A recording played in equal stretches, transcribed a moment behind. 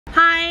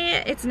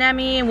Hi, it's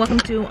Nami and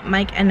welcome to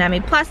Mike and Nami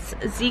Plus.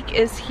 Zeke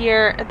is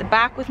here at the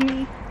back with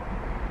me.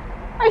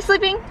 Are you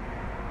sleeping?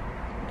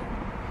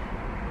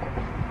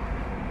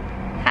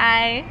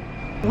 Hi.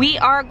 We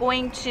are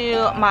going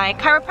to my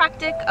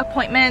chiropractic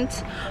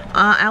appointment.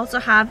 I also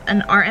have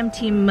an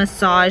RMT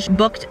massage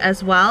booked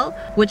as well,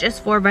 which is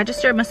for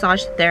registered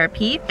massage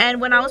therapy. And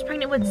when I was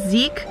pregnant with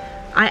Zeke,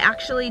 I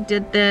actually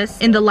did this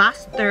in the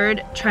last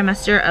third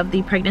trimester of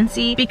the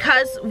pregnancy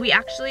because we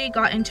actually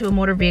got into a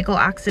motor vehicle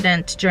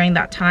accident during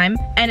that time,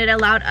 and it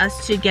allowed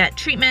us to get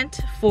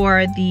treatment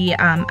for the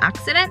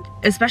accident,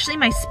 especially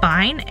my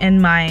spine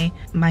and my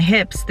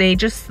hips. They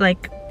just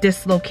like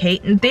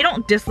dislocate. They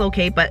don't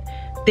dislocate, but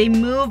they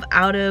move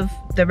out of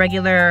the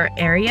regular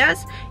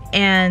areas,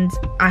 and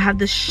I have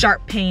this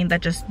sharp pain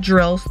that just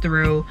drills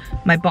through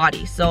my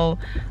body. So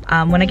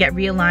when I get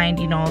realigned,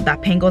 you know,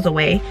 that pain goes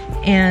away,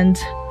 and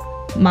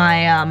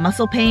my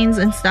muscle pains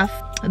and stuff,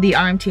 the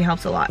RMT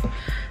helps a lot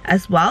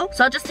as well.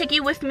 So I'll just take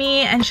you with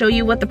me and show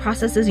you what the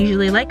process is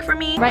usually like for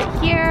me. Right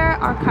here,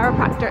 our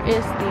chiropractor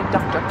is the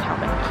Dr.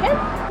 Calvin Kim.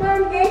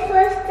 Mom, this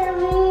was the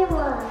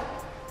mirror.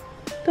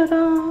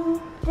 Ta-da!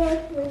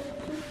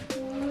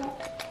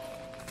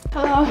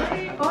 Hello.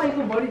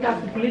 이거 머리가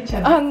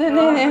블리치야. 아,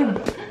 네네.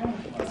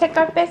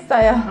 색깔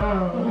뺐어요.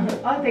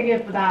 되게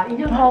예쁘다.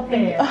 인형 같아.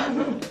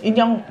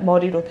 인형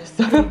머리로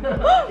됐어요.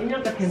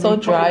 인형 같아. So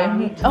dry.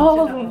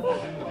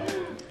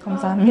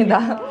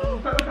 감사합니다.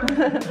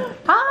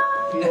 Hi.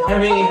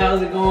 Hey,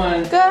 how's it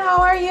going? Good, how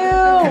are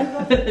you?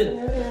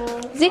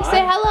 Zeke,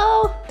 say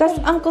hello. That's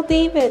Uncle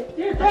David.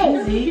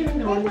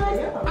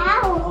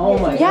 Oh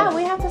my Yeah, God.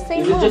 we have the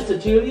same Is it one. just the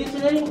two of you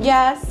today?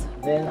 Yes.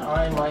 Then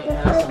I might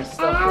have some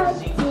stuff for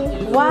Zeke to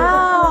do.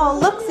 Wow,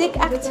 look, Zeke,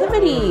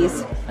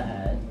 activities.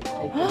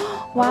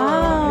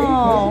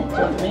 Wow.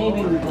 So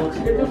maybe we go to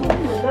the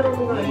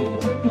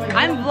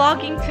I'm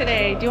vlogging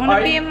today. Do you want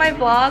to be in my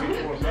vlog?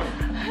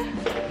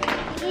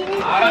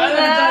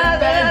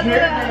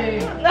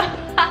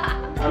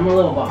 I'm a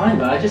little behind,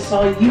 but I just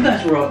saw you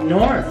guys were up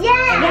north. Yeah.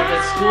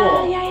 At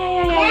school.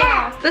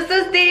 Yeah. This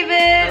is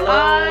David. Hello.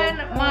 On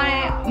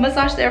my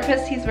massage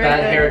therapist. He's very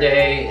Bad good. hair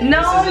day.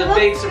 No, this is a it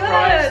big looks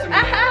surprise good. to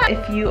me.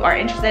 If you are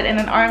interested in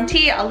an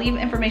RMT, I'll leave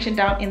information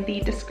down in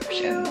the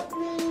description.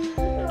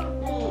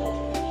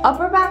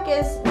 Upper back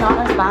is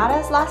not as bad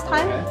as last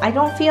time. I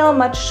don't feel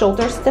much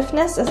shoulder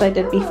stiffness as I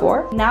did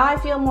before. Now I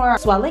feel more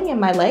swelling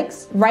in my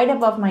legs, right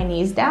above my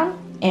knees down,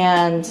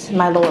 and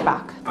my lower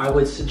back. I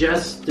would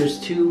suggest there's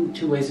two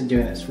ways of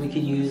doing this. We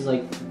could use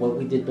like what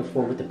we did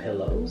before with the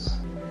pillows.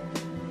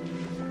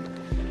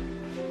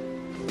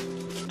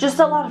 Just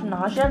a lot of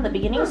nausea in the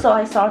beginning, so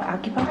I saw an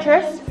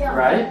acupuncturist.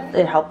 Right?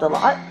 It helped a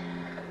lot.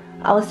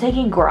 I was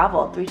taking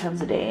gravel 3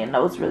 times a day, and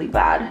that was really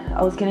bad.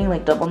 I was getting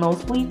like double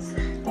nosebleeds.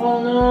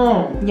 Oh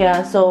no.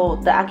 Yeah, so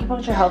the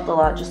acupuncture helped a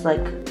lot, just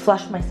like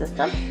flush my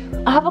system.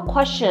 I have a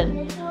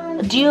question.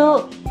 Do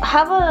you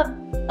have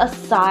a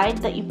side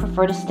that you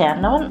prefer to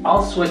stand on?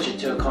 I'll switch it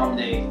to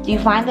accommodate. Do you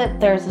find that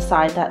there's a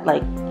side that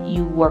like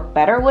you work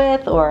better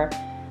with, or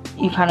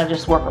you kind of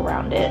just work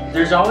around it?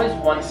 There's always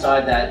one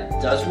side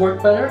that does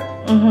work better,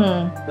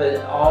 but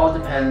it all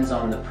depends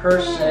on the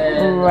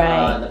person,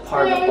 Right. The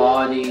part of the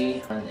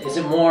body. Is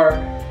it more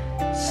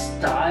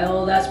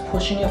style that's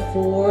pushing it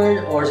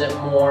forward, or is it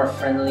more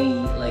friendly,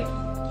 like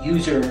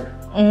user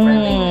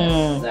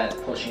friendliness that's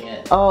pushing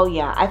it? Oh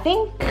yeah, I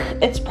think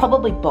it's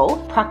probably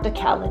both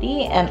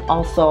practicality and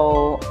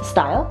also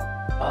style.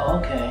 Oh,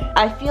 okay.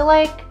 I feel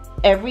like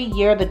every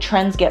year the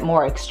trends get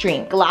more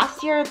extreme.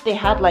 Last year they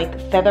had like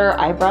feather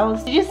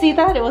eyebrows. Did you see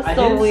that? It was I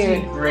so didn't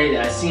weird. see great.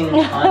 I seen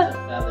tons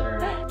of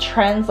feather.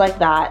 Trends like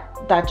that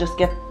just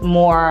get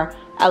more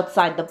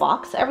outside the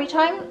box every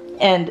time,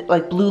 and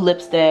like blue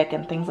lipstick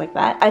and things like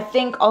that. I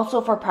think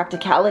also for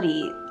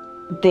practicality,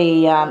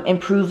 they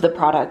improve the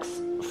products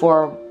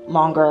for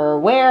longer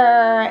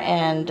wear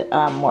and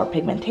more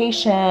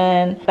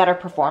pigmentation, better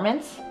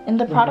performance in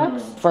the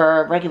products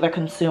for regular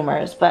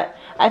consumers. But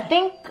I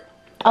think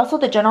also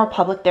the general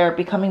public, they're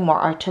becoming more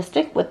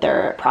artistic with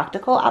their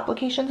practical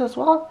applications as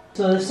well.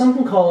 So there's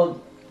something called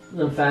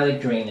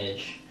lymphatic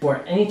drainage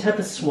for any type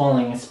of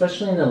swelling,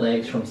 especially in the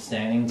legs from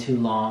standing too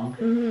long.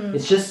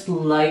 It's just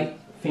light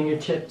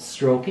fingertip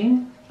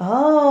stroking.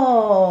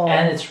 Oh.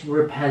 And it's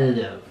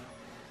repetitive.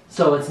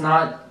 So it's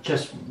not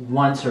just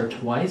once or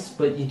twice,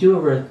 but you do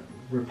a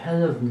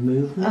repetitive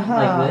movement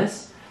like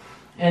this,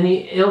 and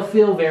it'll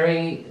feel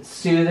very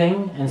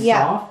soothing and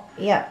soft.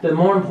 Yeah. But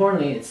more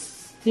importantly, it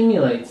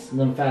stimulates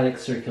lymphatic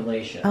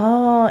circulation.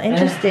 Oh,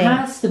 interesting. And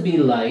it has to be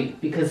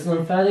light because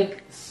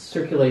lymphatic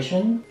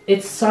circulation,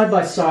 it's side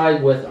by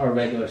side with our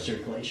regular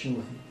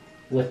circulation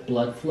with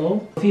blood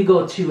flow. If you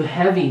go too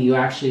heavy, you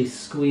actually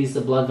squeeze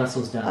the blood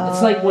vessels down.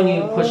 It's like when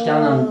you push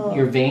down on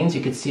your veins,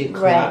 you could see it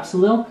collapse a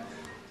little.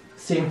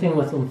 Same thing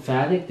with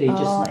lymphatic. They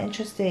just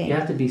interesting. You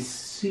have to be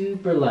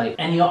super light,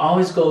 and you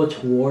always go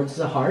towards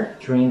the heart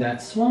during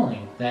that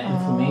swelling, that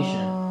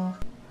inflammation.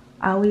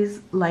 I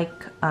always like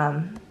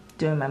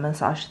doing my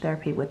massage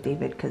therapy with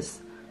David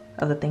because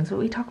of the things that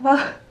we talk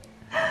about.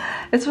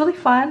 it's really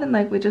fun, and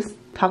like we just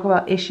talk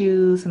about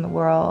issues in the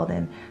world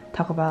and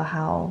talk about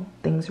how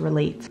things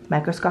relate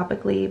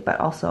microscopically but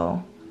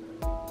also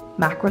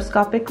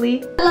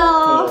macroscopically.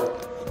 Hello!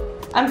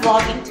 I'm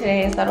vlogging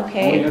today, is that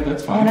okay? Oh, yeah,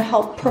 that's fine. I want to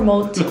help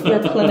promote your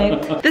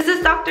clinic. This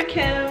is Dr.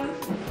 Kim.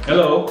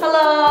 Hello.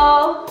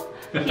 Hello!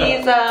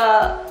 He's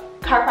a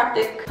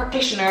chiropractic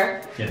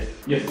practitioner. Yes.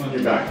 Yes, on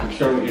your back. I'm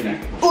starting with your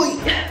neck. Oy.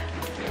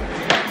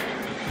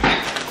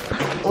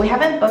 We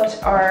haven't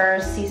booked our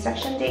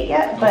C-section date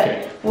yet, but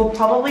Okay. we'll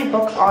probably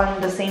book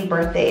on the same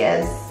birthday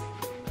as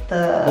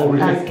the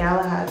really? as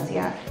Gala has,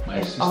 yeah. My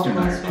If sister all and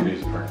I goes are 2 well.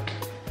 days apart.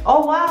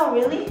 Oh wow,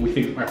 really? We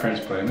think my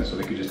parents planned it so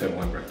they could just have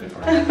one birthday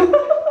party.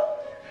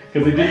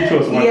 Because they did it to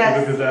us once.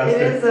 Yes, It was a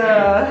disaster.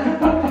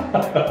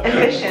 it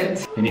is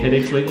efficient. Any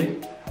headaches lately?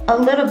 A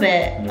little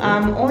bit.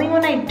 Only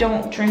when I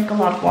don't drink a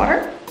lot of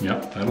water.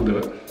 Yep, that'll do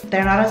it.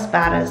 They're not as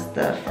bad as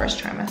the first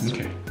trimester.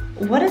 Okay.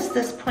 What does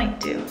this point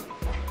do?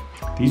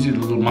 These are the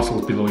little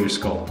muscles below your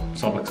skull.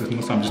 Subluxus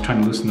muscle. I'm just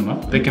trying to loosen them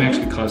up. They can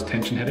actually cause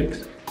tension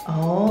headaches.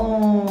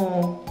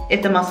 Oh,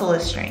 if the muscle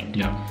is strained.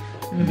 Yeah.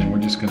 And then we're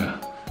just gonna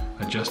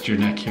adjust your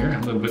neck here. A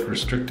little bit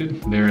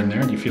restricted. There and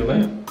there. Do you feel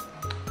that?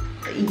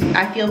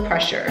 I feel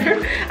pressure.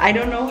 I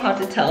don't know how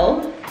to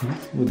tell.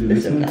 We'll do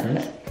this one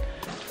first.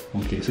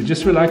 Okay, so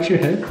just relax your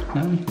head.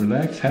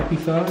 Relax. Happy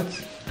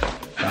thoughts.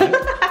 Got it.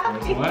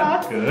 There's one.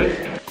 thoughts. Good.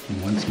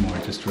 And once more.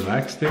 Just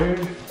relax there.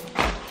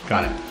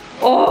 Got it.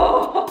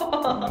 Oh,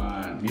 Come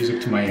on.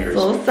 Music to my ears.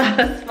 so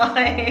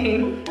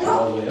satisfying.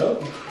 All the way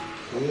up.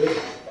 Good.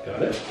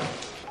 Got it.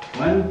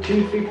 1,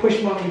 2, 3.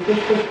 Push, mommy. Push,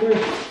 push,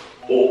 push.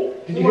 Oh,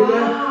 did you hear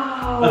that?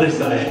 Other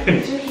side.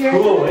 Did you hear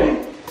Cool, that?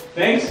 eh?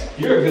 Thanks.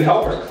 You're a good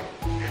helper.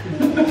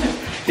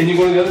 Can you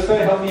go to the other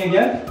side? Help me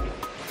again?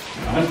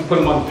 I have to put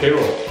him on the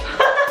payroll.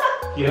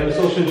 Do you have a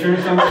social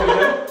insurance number for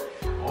that?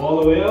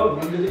 All the way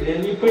out.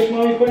 And you push,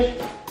 mommy, push.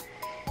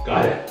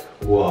 Got it.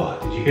 Whoa,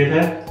 did you hear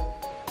that?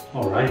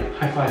 All right,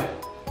 high five.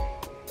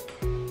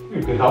 You're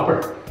a good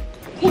helper.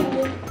 Take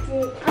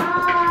it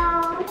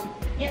all.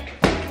 Yep.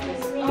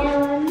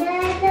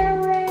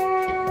 Another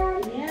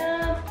one.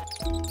 Yeah.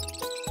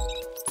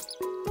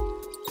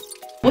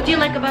 What do you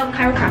like about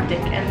chiropractic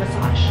and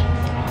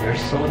massage? They're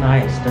so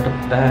nice. They're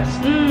the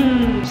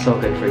best. So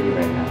good for you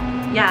right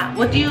now. Yeah.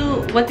 What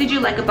did you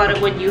like about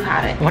it when you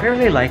had it? What I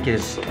really like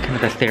is kind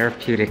of the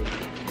therapeutic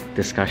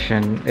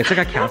discussion. It's like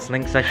a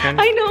counseling session.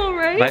 I know,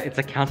 right? But it's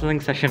a counseling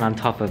session on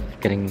top of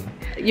getting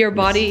Your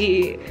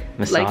body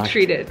massage. like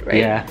treated, right?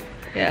 Yeah.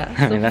 Yeah.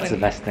 I mean, that's the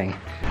best thing.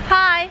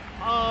 Hi.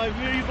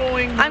 Where are you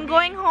going? I'm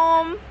going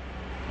home.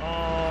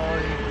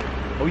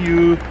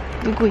 you?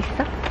 누구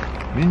있어?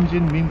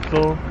 민진,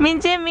 민서.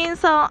 민지,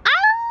 민서. 아!